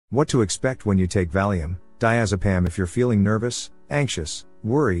What to expect when you take Valium Diazepam. If you're feeling nervous, anxious,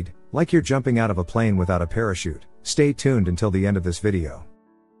 worried, like you're jumping out of a plane without a parachute, stay tuned until the end of this video.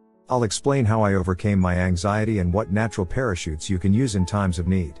 I'll explain how I overcame my anxiety and what natural parachutes you can use in times of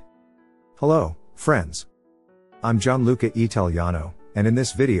need. Hello, friends. I'm Gianluca Italiano, and in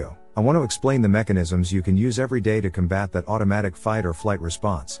this video, I want to explain the mechanisms you can use every day to combat that automatic fight or flight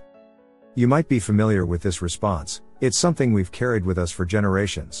response. You might be familiar with this response. It's something we've carried with us for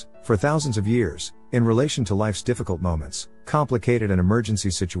generations, for thousands of years, in relation to life's difficult moments, complicated and emergency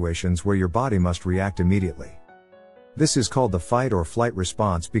situations where your body must react immediately. This is called the fight or flight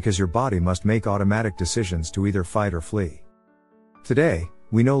response because your body must make automatic decisions to either fight or flee. Today,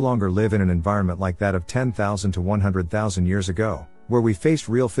 we no longer live in an environment like that of 10,000 to 100,000 years ago, where we faced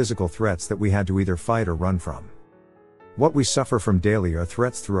real physical threats that we had to either fight or run from. What we suffer from daily are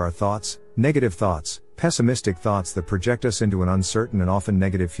threats through our thoughts, negative thoughts, pessimistic thoughts that project us into an uncertain and often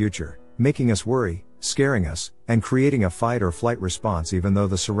negative future, making us worry, scaring us, and creating a fight or flight response even though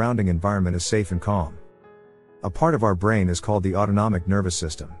the surrounding environment is safe and calm. A part of our brain is called the autonomic nervous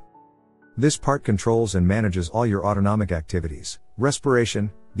system. This part controls and manages all your autonomic activities,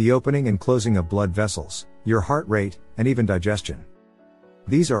 respiration, the opening and closing of blood vessels, your heart rate, and even digestion.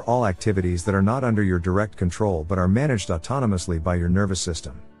 These are all activities that are not under your direct control but are managed autonomously by your nervous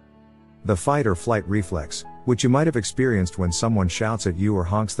system. The fight or flight reflex, which you might have experienced when someone shouts at you or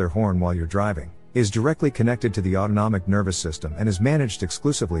honks their horn while you're driving, is directly connected to the autonomic nervous system and is managed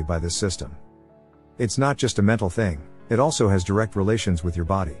exclusively by this system. It's not just a mental thing, it also has direct relations with your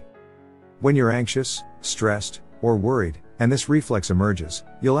body. When you're anxious, stressed, or worried, and this reflex emerges,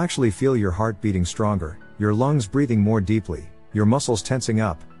 you'll actually feel your heart beating stronger, your lungs breathing more deeply, your muscles tensing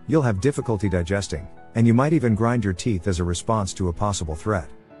up, you'll have difficulty digesting, and you might even grind your teeth as a response to a possible threat.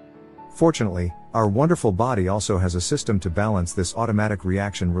 Fortunately, our wonderful body also has a system to balance this automatic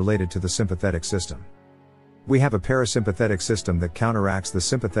reaction related to the sympathetic system. We have a parasympathetic system that counteracts the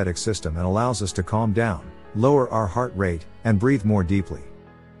sympathetic system and allows us to calm down, lower our heart rate, and breathe more deeply.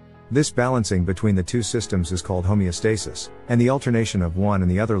 This balancing between the two systems is called homeostasis, and the alternation of one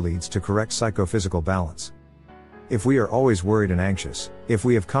and the other leads to correct psychophysical balance. If we are always worried and anxious, if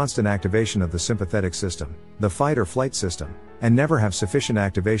we have constant activation of the sympathetic system, the fight or flight system, and never have sufficient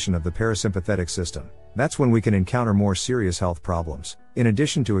activation of the parasympathetic system, that's when we can encounter more serious health problems, in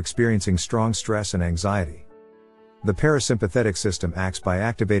addition to experiencing strong stress and anxiety. The parasympathetic system acts by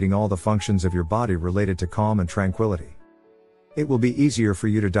activating all the functions of your body related to calm and tranquility. It will be easier for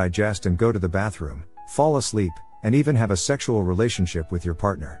you to digest and go to the bathroom, fall asleep, and even have a sexual relationship with your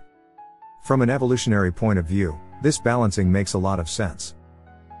partner. From an evolutionary point of view, this balancing makes a lot of sense.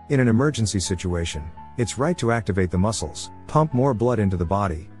 In an emergency situation, it's right to activate the muscles, pump more blood into the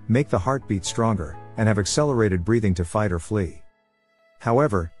body, make the heart beat stronger, and have accelerated breathing to fight or flee.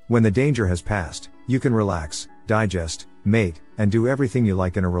 However, when the danger has passed, you can relax, digest, mate, and do everything you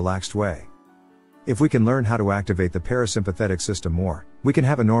like in a relaxed way. If we can learn how to activate the parasympathetic system more, we can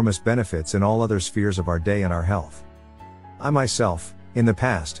have enormous benefits in all other spheres of our day and our health. I myself, in the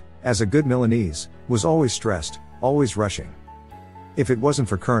past, as a good Milanese, was always stressed, always rushing. If it wasn't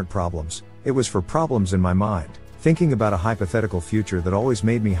for current problems, it was for problems in my mind, thinking about a hypothetical future that always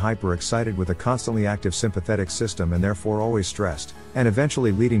made me hyper excited with a constantly active sympathetic system and therefore always stressed, and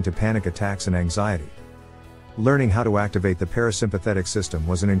eventually leading to panic attacks and anxiety. Learning how to activate the parasympathetic system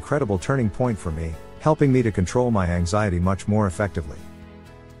was an incredible turning point for me, helping me to control my anxiety much more effectively.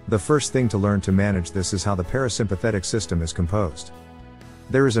 The first thing to learn to manage this is how the parasympathetic system is composed.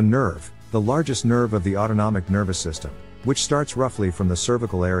 There is a nerve, the largest nerve of the autonomic nervous system, which starts roughly from the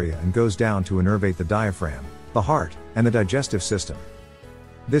cervical area and goes down to innervate the diaphragm, the heart, and the digestive system.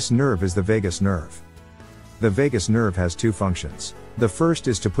 This nerve is the vagus nerve. The vagus nerve has two functions. The first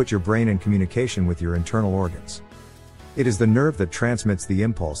is to put your brain in communication with your internal organs. It is the nerve that transmits the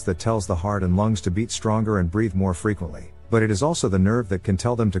impulse that tells the heart and lungs to beat stronger and breathe more frequently, but it is also the nerve that can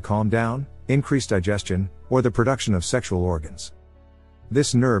tell them to calm down, increase digestion, or the production of sexual organs.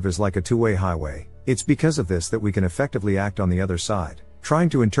 This nerve is like a two-way highway. It's because of this that we can effectively act on the other side, trying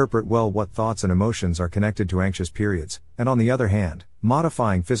to interpret well what thoughts and emotions are connected to anxious periods, and on the other hand,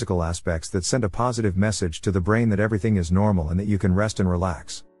 modifying physical aspects that send a positive message to the brain that everything is normal and that you can rest and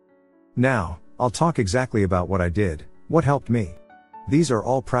relax. Now, I'll talk exactly about what I did, what helped me. These are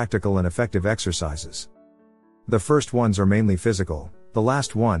all practical and effective exercises. The first ones are mainly physical, the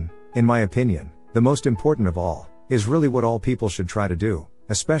last one, in my opinion, the most important of all, is really what all people should try to do,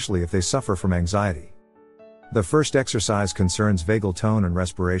 especially if they suffer from anxiety. The first exercise concerns vagal tone and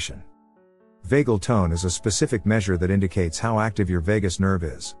respiration. Vagal tone is a specific measure that indicates how active your vagus nerve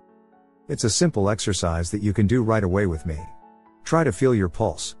is. It's a simple exercise that you can do right away with me. Try to feel your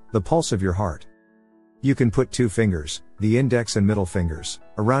pulse, the pulse of your heart. You can put 2 fingers, the index and middle fingers,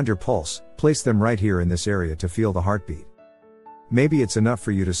 around your pulse, place them right here in this area to feel the heartbeat. Maybe it's enough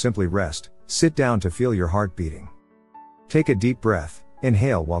for you to simply rest, sit down to feel your heart beating. Take a deep breath,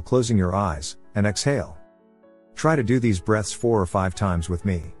 inhale while closing your eyes, and exhale. Try to do these breaths 4 or 5 times with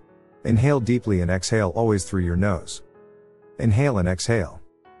me. Inhale deeply and exhale always through your nose. Inhale and exhale.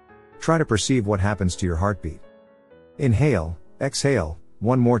 Try to perceive what happens to your heartbeat. Inhale, exhale,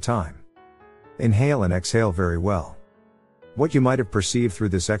 one more time. Inhale and exhale very well. What you might have perceived through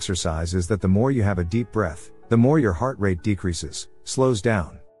this exercise is that the more you have a deep breath, the more your heart rate decreases, slows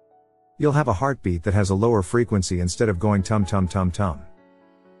down. You'll have a heartbeat that has a lower frequency instead of going tum tum tum tum.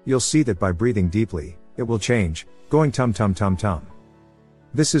 You'll see that by breathing deeply, it will change, going tum tum tum tum.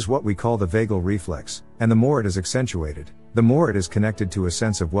 This is what we call the vagal reflex, and the more it is accentuated, the more it is connected to a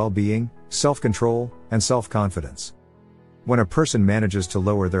sense of well-being, self-control, and self-confidence. When a person manages to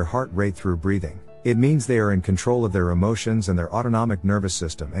lower their heart rate through breathing, it means they are in control of their emotions and their autonomic nervous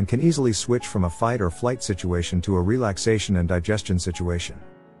system and can easily switch from a fight or flight situation to a relaxation and digestion situation.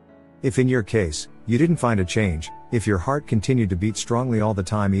 If in your case, you didn't find a change, if your heart continued to beat strongly all the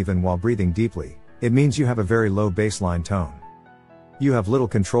time even while breathing deeply, it means you have a very low baseline tone. You have little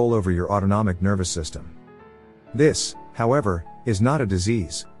control over your autonomic nervous system. This, however, is not a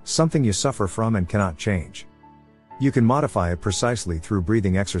disease, something you suffer from and cannot change. You can modify it precisely through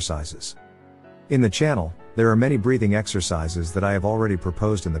breathing exercises. In the channel, there are many breathing exercises that I have already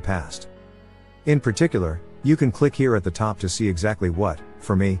proposed in the past. In particular, you can click here at the top to see exactly what,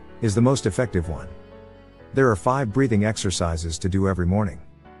 for me, is the most effective one. There are 5 breathing exercises to do every morning.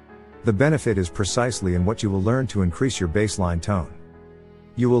 The benefit is precisely in what you will learn to increase your baseline tone.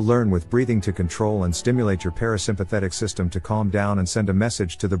 You will learn with breathing to control and stimulate your parasympathetic system to calm down and send a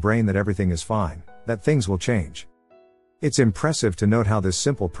message to the brain that everything is fine, that things will change. It's impressive to note how this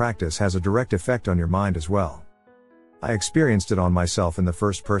simple practice has a direct effect on your mind as well. I experienced it on myself in the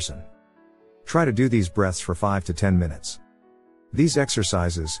first person. Try to do these breaths for 5 to 10 minutes. These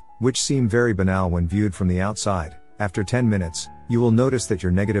exercises, which seem very banal when viewed from the outside, after 10 minutes, you will notice that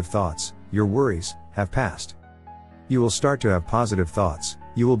your negative thoughts, your worries, have passed. You will start to have positive thoughts,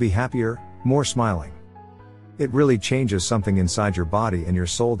 you will be happier, more smiling. It really changes something inside your body and your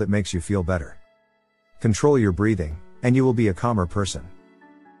soul that makes you feel better. Control your breathing, and you will be a calmer person.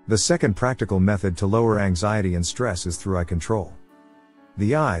 The second practical method to lower anxiety and stress is through eye control.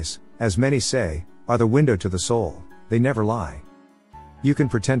 The eyes, as many say, are the window to the soul, they never lie. You can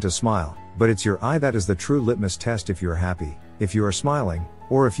pretend to smile, but it's your eye that is the true litmus test if you are happy, if you are smiling,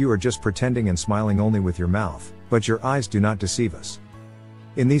 or if you are just pretending and smiling only with your mouth, but your eyes do not deceive us.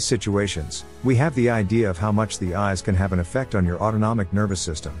 In these situations, we have the idea of how much the eyes can have an effect on your autonomic nervous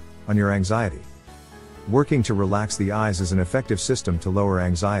system, on your anxiety. Working to relax the eyes is an effective system to lower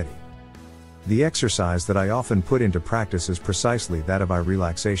anxiety. The exercise that I often put into practice is precisely that of eye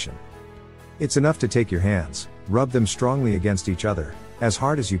relaxation. It's enough to take your hands, rub them strongly against each other, as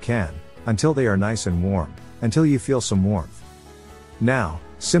hard as you can, until they are nice and warm, until you feel some warmth. Now,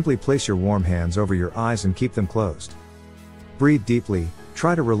 simply place your warm hands over your eyes and keep them closed. Breathe deeply,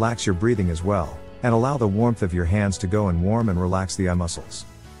 try to relax your breathing as well, and allow the warmth of your hands to go and warm and relax the eye muscles.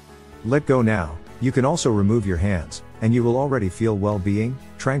 Let go now. You can also remove your hands, and you will already feel well-being,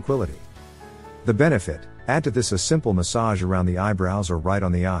 tranquility. The benefit, add to this a simple massage around the eyebrows or right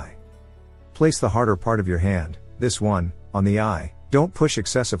on the eye. Place the harder part of your hand, this one, on the eye, don't push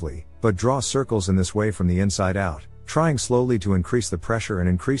excessively, but draw circles in this way from the inside out, trying slowly to increase the pressure and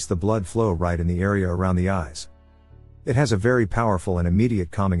increase the blood flow right in the area around the eyes. It has a very powerful and immediate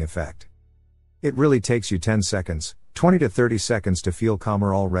calming effect. It really takes you 10 seconds, 20 to 30 seconds to feel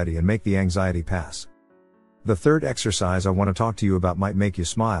calmer already and make the anxiety pass. The third exercise I want to talk to you about might make you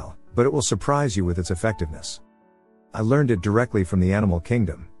smile, but it will surprise you with its effectiveness. I learned it directly from the animal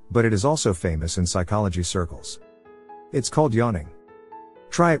kingdom, but it is also famous in psychology circles. It's called yawning.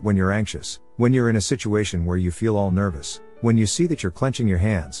 Try it when you're anxious, when you're in a situation where you feel all nervous, when you see that you're clenching your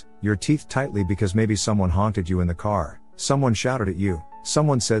hands, your teeth tightly because maybe someone honked at you in the car, someone shouted at you,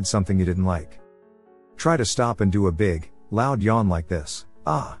 someone said something you didn't like. Try to stop and do a big, loud yawn like this.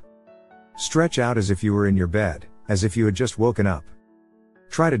 Ah. Stretch out as if you were in your bed, as if you had just woken up.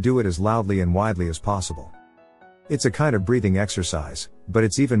 Try to do it as loudly and widely as possible. It's a kind of breathing exercise, but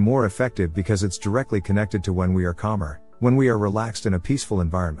it's even more effective because it's directly connected to when we are calmer, when we are relaxed in a peaceful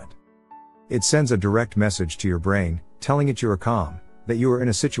environment. It sends a direct message to your brain, telling it you are calm, that you are in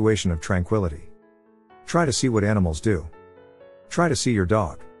a situation of tranquility. Try to see what animals do. Try to see your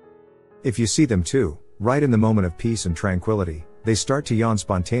dog. If you see them too, right in the moment of peace and tranquility, they start to yawn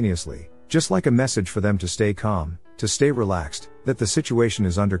spontaneously, just like a message for them to stay calm, to stay relaxed, that the situation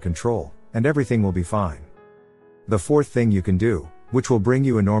is under control, and everything will be fine. The fourth thing you can do, which will bring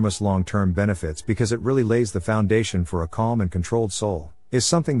you enormous long-term benefits because it really lays the foundation for a calm and controlled soul, is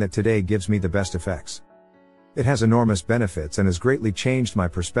something that today gives me the best effects. It has enormous benefits and has greatly changed my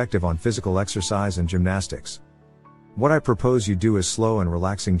perspective on physical exercise and gymnastics. What I propose you do is slow and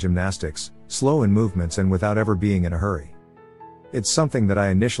relaxing gymnastics, slow in movements and without ever being in a hurry. It's something that I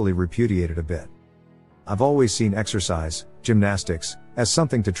initially repudiated a bit. I've always seen exercise, gymnastics, as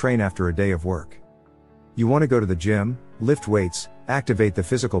something to train after a day of work. You want to go to the gym, lift weights, activate the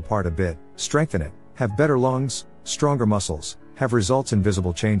physical part a bit, strengthen it, have better lungs, stronger muscles, have results in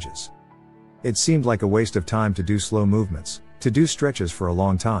visible changes. It seemed like a waste of time to do slow movements, to do stretches for a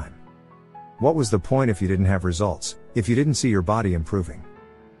long time. What was the point if you didn't have results, if you didn't see your body improving?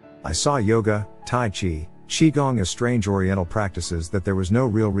 I saw yoga, tai chi, qigong as strange oriental practices that there was no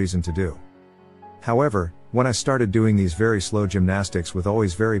real reason to do. However, when I started doing these very slow gymnastics with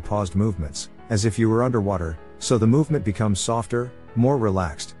always very paused movements, as if you were underwater, so the movement becomes softer, more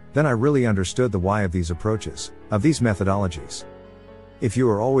relaxed, then I really understood the why of these approaches, of these methodologies. If you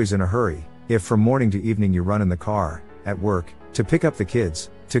are always in a hurry, if from morning to evening you run in the car, at work, to pick up the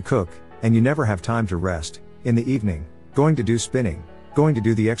kids, to cook, and you never have time to rest, in the evening, going to do spinning, going to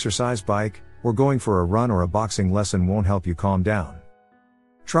do the exercise bike, or going for a run or a boxing lesson won't help you calm down.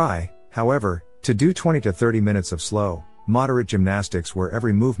 Try, however, to do 20 to 30 minutes of slow, moderate gymnastics where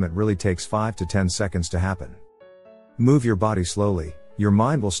every movement really takes 5 to 10 seconds to happen. Move your body slowly, your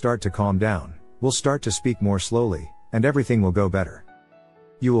mind will start to calm down, will start to speak more slowly, and everything will go better.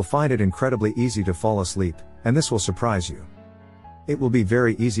 You will find it incredibly easy to fall asleep, and this will surprise you. It will be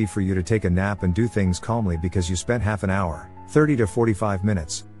very easy for you to take a nap and do things calmly because you spent half an hour, 30 to 45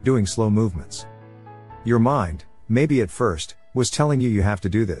 minutes, doing slow movements. Your mind, maybe at first, was telling you you have to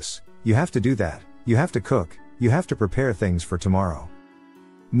do this, you have to do that, you have to cook, you have to prepare things for tomorrow.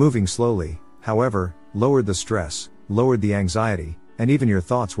 Moving slowly, however, lowered the stress, lowered the anxiety, and even your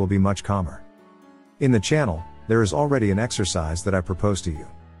thoughts will be much calmer. In the channel, there is already an exercise that I propose to you.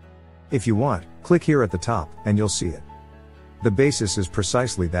 If you want, click here at the top, and you'll see it. The basis is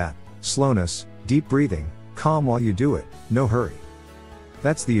precisely that, slowness, deep breathing, calm while you do it, no hurry.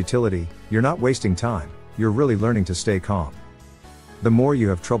 That's the utility, you're not wasting time, you're really learning to stay calm. The more you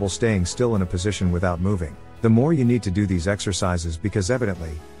have trouble staying still in a position without moving, the more you need to do these exercises because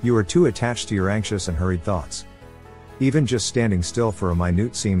evidently, you are too attached to your anxious and hurried thoughts. Even just standing still for a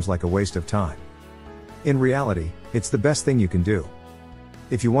minute seems like a waste of time. In reality, it's the best thing you can do.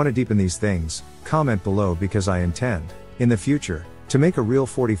 If you want to deepen these things, comment below because I intend, in the future, to make a real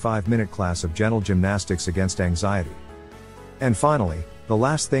 45-minute class of gentle gymnastics against anxiety. And finally, the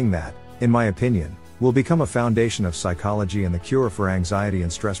last thing that, in my opinion, will become a foundation of psychology and the cure for anxiety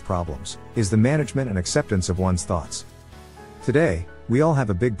and stress problems, is the management and acceptance of one's thoughts. Today, we all have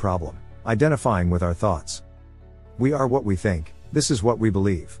a big problem, identifying with our thoughts. We are what we think, this is what we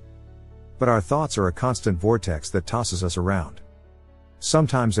believe. But our thoughts are a constant vortex that tosses us around.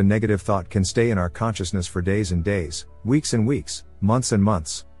 Sometimes a negative thought can stay in our consciousness for days and days, weeks and weeks, months and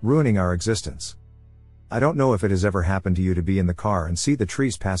months, ruining our existence. I don't know if it has ever happened to you to be in the car and see the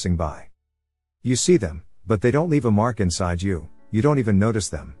trees passing by. You see them, but they don't leave a mark inside you, you don't even notice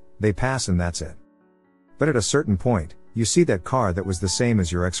them, they pass and that's it. But at a certain point, you see that car that was the same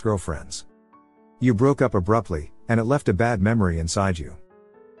as your ex-girlfriend's. You broke up abruptly, and it left a bad memory inside you.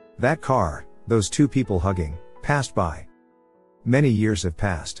 That car, those two people hugging, passed by. Many years have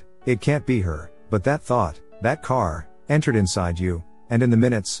passed, it can't be her, but that thought, that car, entered inside you, and in the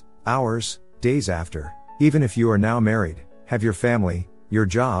minutes, hours, days after, even if you are now married, have your family, your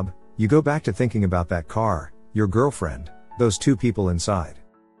job, you go back to thinking about that car, your girlfriend, those two people inside.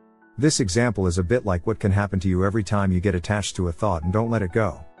 This example is a bit like what can happen to you every time you get attached to a thought and don't let it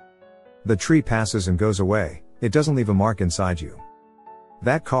go. The tree passes and goes away, it doesn't leave a mark inside you.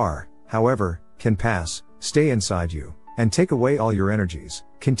 That car, however, can pass, stay inside you, and take away all your energies,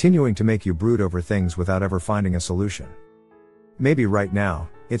 continuing to make you brood over things without ever finding a solution. Maybe right now,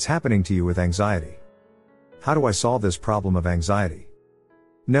 it's happening to you with anxiety. How do I solve this problem of anxiety?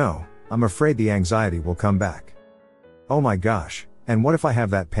 No, I'm afraid the anxiety will come back. Oh my gosh, and what if I have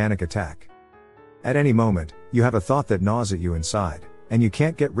that panic attack? At any moment, you have a thought that gnaws at you inside, and you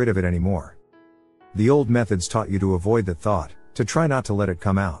can't get rid of it anymore. The old methods taught you to avoid that thought, to try not to let it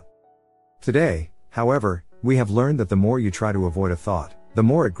come out. Today, however, we have learned that the more you try to avoid a thought, the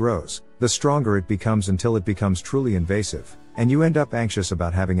more it grows, the stronger it becomes until it becomes truly invasive, and you end up anxious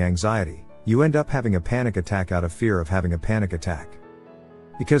about having anxiety, you end up having a panic attack out of fear of having a panic attack.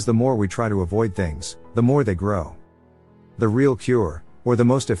 Because the more we try to avoid things, the more they grow. The real cure, or the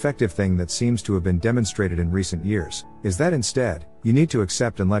most effective thing that seems to have been demonstrated in recent years, is that instead, you need to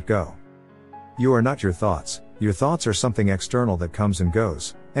accept and let go. You are not your thoughts are something external that comes and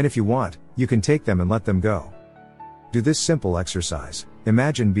goes, and if you want, you can take them and let them go. Do this simple exercise.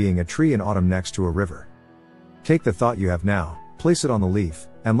 Imagine being a tree in autumn next to a river. Take the thought you have now, place it on the leaf,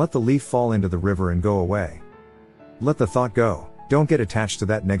 and let the leaf fall into the river and go away. Let the thought go, don't get attached to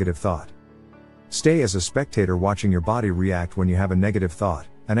that negative thought. Stay as a spectator watching your body react when you have a negative thought,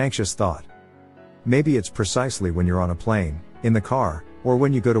 an anxious thought. Maybe it's precisely when you're on a plane, in the car, or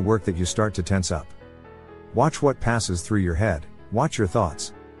when you go to work that you start to tense up. Watch what passes through your head, watch your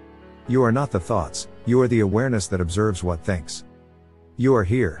thoughts. You are not the thoughts, you are the awareness that observes what thinks. You are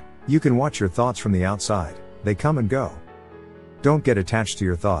here, you can watch your thoughts from the outside, they come and go. Don't get attached to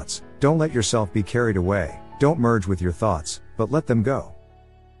your thoughts, don't let yourself be carried away, don't merge with your thoughts, but let them go.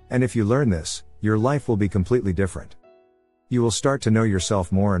 And if you learn this, your life will be completely different. You will start to know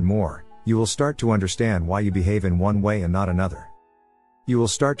yourself more and more, you will start to understand why you behave in one way and not another. You will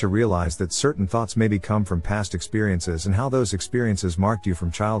start to realize that certain thoughts maybe come from past experiences and how those experiences marked you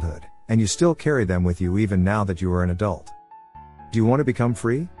from childhood, and you still carry them with you even now that you are an adult. Do you want to become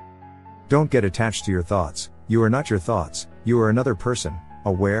free? Don't get attached to your thoughts, you are not your thoughts, you are another person,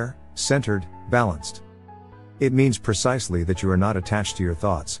 aware, centered, balanced. It means precisely that you are not attached to your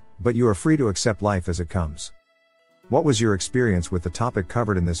thoughts, but you are free to accept life as it comes. What was your experience with the topic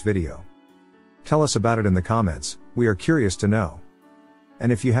covered in this video? Tell us about it in the comments, we are curious to know.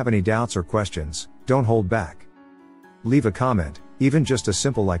 And if you have any doubts or questions, don't hold back. Leave a comment, even just a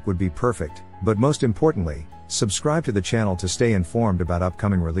simple like would be perfect, but most importantly, subscribe to the channel to stay informed about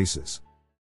upcoming releases.